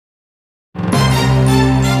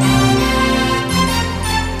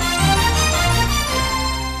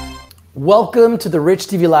Welcome to the Rich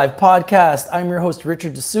TV Live podcast. I'm your host,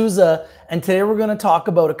 Richard D'Souza, and today we're going to talk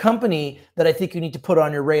about a company that I think you need to put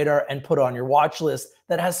on your radar and put on your watch list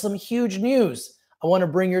that has some huge news. I want to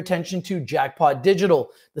bring your attention to Jackpot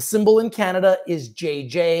Digital. The symbol in Canada is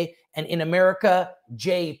JJ, and in America,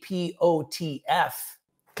 JPOTF.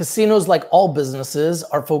 Casinos, like all businesses,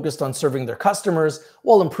 are focused on serving their customers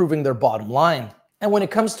while improving their bottom line. And when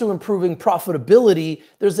it comes to improving profitability,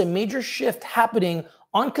 there's a major shift happening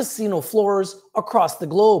on casino floors across the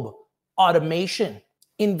globe: automation.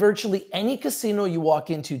 In virtually any casino you walk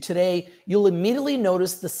into today, you'll immediately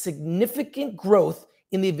notice the significant growth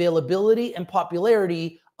in the availability and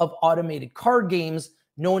popularity of automated card games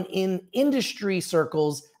known in industry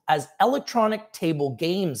circles as electronic table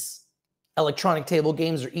games. Electronic table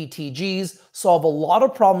games, or ETGs, solve a lot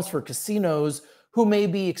of problems for casinos who may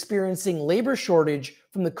be experiencing labor shortage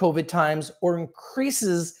from the COVID times or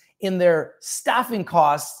increases in their staffing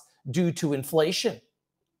costs due to inflation.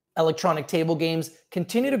 Electronic table games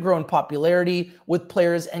continue to grow in popularity with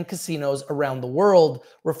players and casinos around the world,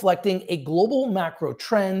 reflecting a global macro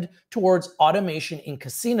trend towards automation in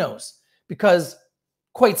casinos because,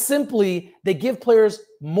 quite simply, they give players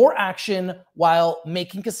more action while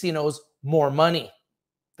making casinos more money.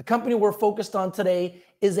 The company we're focused on today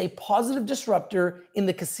is a positive disruptor in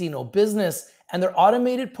the casino business, and their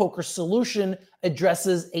automated poker solution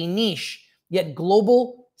addresses a niche, yet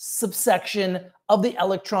global subsection of the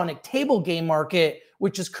electronic table game market,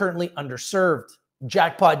 which is currently underserved.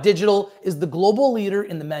 Jackpot Digital is the global leader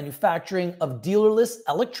in the manufacturing of dealerless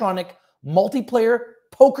electronic multiplayer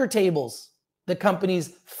poker tables. The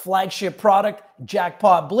company's flagship product,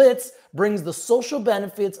 Jackpot Blitz, brings the social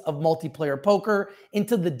benefits of multiplayer poker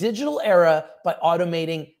into the digital era by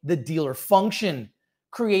automating the dealer function,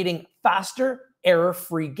 creating faster,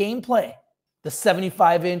 error-free gameplay. The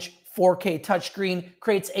 75-inch 4K touchscreen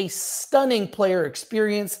creates a stunning player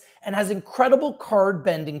experience and has incredible card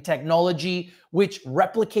bending technology, which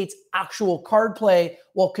replicates actual card play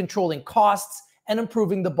while controlling costs and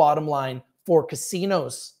improving the bottom line for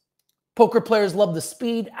casinos. Poker players love the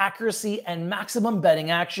speed, accuracy, and maximum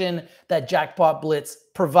betting action that Jackpot Blitz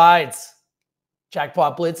provides.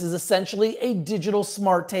 Jackpot Blitz is essentially a digital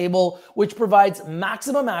smart table which provides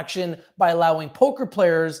maximum action by allowing poker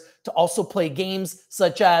players to also play games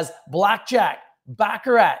such as Blackjack,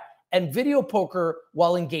 Baccarat, and video poker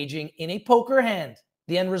while engaging in a poker hand.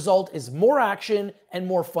 The end result is more action and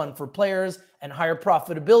more fun for players and higher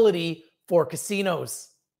profitability for casinos.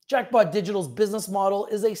 Jackpot Digital's business model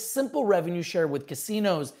is a simple revenue share with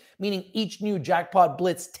casinos, meaning each new Jackpot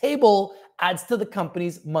Blitz table adds to the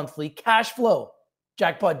company's monthly cash flow.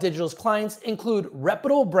 Jackpot Digital's clients include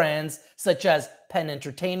reputable brands such as Penn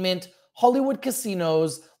Entertainment, Hollywood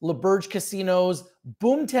Casinos, LaBerge Casinos,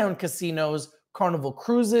 Boomtown Casinos, Carnival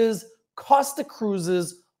Cruises, Costa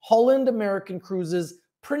Cruises, Holland American Cruises,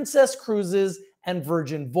 Princess Cruises, and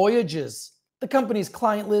Virgin Voyages. The company's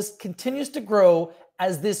client list continues to grow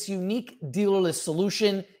as this unique dealerless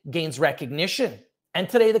solution gains recognition. And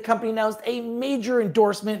today, the company announced a major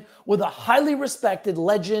endorsement with a highly respected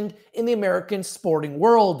legend in the American sporting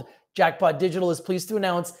world. Jackpot Digital is pleased to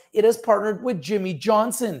announce it has partnered with Jimmy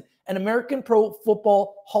Johnson, an American Pro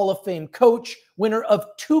Football Hall of Fame coach, winner of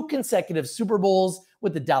 2 consecutive Super Bowls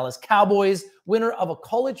with the Dallas Cowboys, winner of a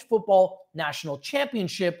college football national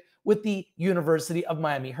championship with the University of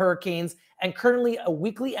Miami Hurricanes, and currently a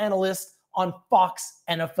weekly analyst on Fox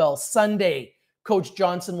NFL Sunday. Coach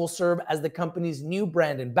Johnson will serve as the company's new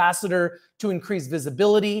brand ambassador to increase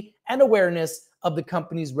visibility and awareness of the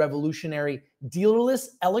company's revolutionary dealerless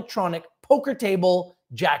electronic poker table,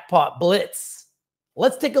 Jackpot Blitz.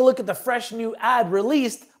 Let's take a look at the fresh new ad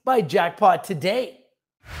released by Jackpot today.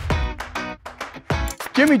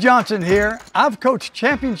 Jimmy Johnson here. I've coached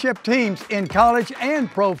championship teams in college and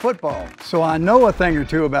pro football, so I know a thing or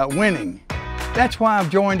two about winning. That's why I've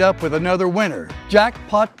joined up with another winner,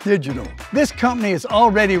 Jackpot Digital. This company has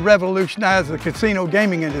already revolutionized the casino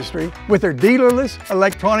gaming industry with their dealerless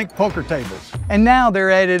electronic poker tables. And now they're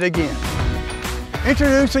at it again.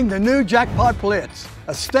 Introducing the new Jackpot Blitz,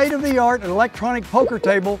 a state-of-the-art electronic poker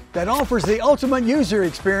table that offers the ultimate user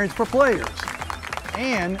experience for players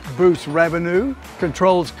and boosts revenue,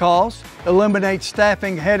 controls costs, eliminates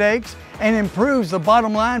staffing headaches, and improves the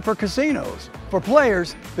bottom line for casinos. For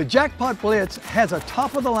players, the Jackpot Blitz has a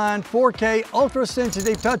top-of-the-line 4K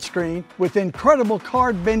ultra-sensitive touchscreen with incredible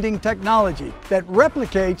card-bending technology that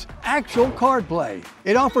replicates actual card play.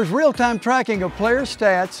 It offers real-time tracking of player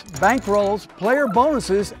stats, bankrolls, player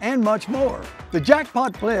bonuses, and much more. The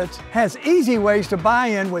Jackpot Blitz has easy ways to buy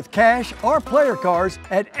in with cash or player cards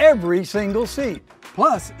at every single seat.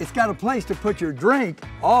 Plus, it's got a place to put your drink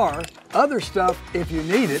or other stuff if you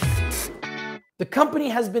need it. The company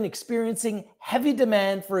has been experiencing heavy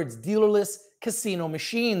demand for its dealerless casino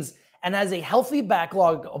machines and has a healthy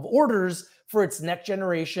backlog of orders for its next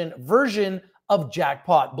generation version of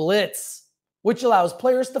Jackpot Blitz, which allows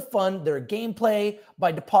players to fund their gameplay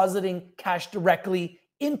by depositing cash directly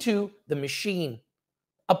into the machine.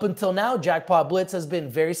 Up until now, Jackpot Blitz has been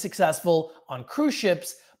very successful on cruise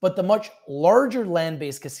ships, but the much larger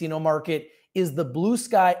land-based casino market is the blue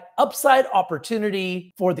sky upside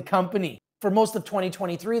opportunity for the company. For most of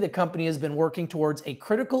 2023, the company has been working towards a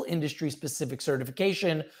critical industry-specific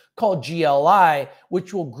certification called GLI,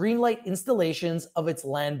 which will greenlight installations of its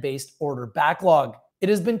land-based order backlog. It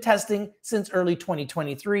has been testing since early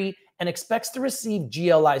 2023 and expects to receive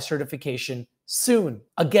GLI certification soon.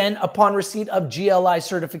 Again, upon receipt of GLI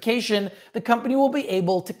certification, the company will be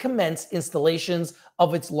able to commence installations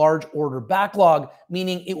of its large order backlog,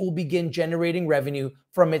 meaning it will begin generating revenue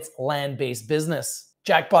from its land-based business.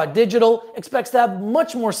 Jackpot Digital expects to have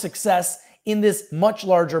much more success in this much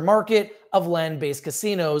larger market of land-based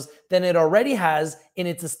casinos than it already has in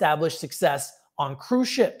its established success on cruise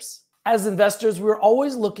ships. As investors, we're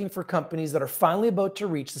always looking for companies that are finally about to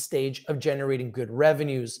reach the stage of generating good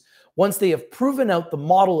revenues. Once they have proven out the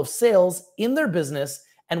model of sales in their business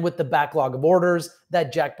and with the backlog of orders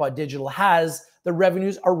that Jackpot Digital has, the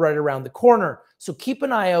revenues are right around the corner. So keep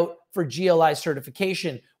an eye out for GLI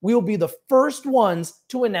certification. We will be the first ones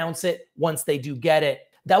to announce it once they do get it.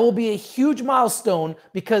 That will be a huge milestone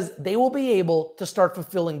because they will be able to start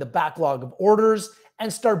fulfilling the backlog of orders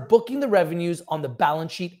and start booking the revenues on the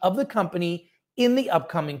balance sheet of the company in the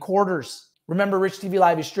upcoming quarters. Remember, Rich TV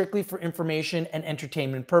Live is strictly for information and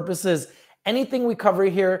entertainment purposes. Anything we cover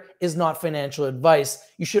here is not financial advice.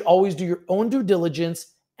 You should always do your own due diligence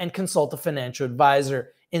and consult a financial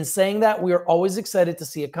advisor. In saying that, we are always excited to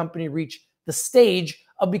see a company reach the stage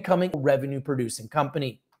of becoming a revenue-producing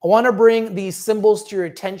company. I want to bring these symbols to your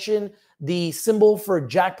attention. The symbol for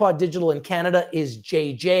Jackpot Digital in Canada is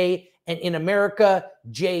JJ, and in America,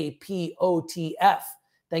 JPOTF.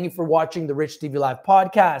 Thank you for watching the Rich TV Live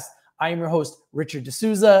podcast. I am your host, Richard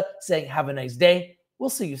D'Souza, saying have a nice day. We'll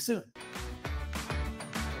see you soon.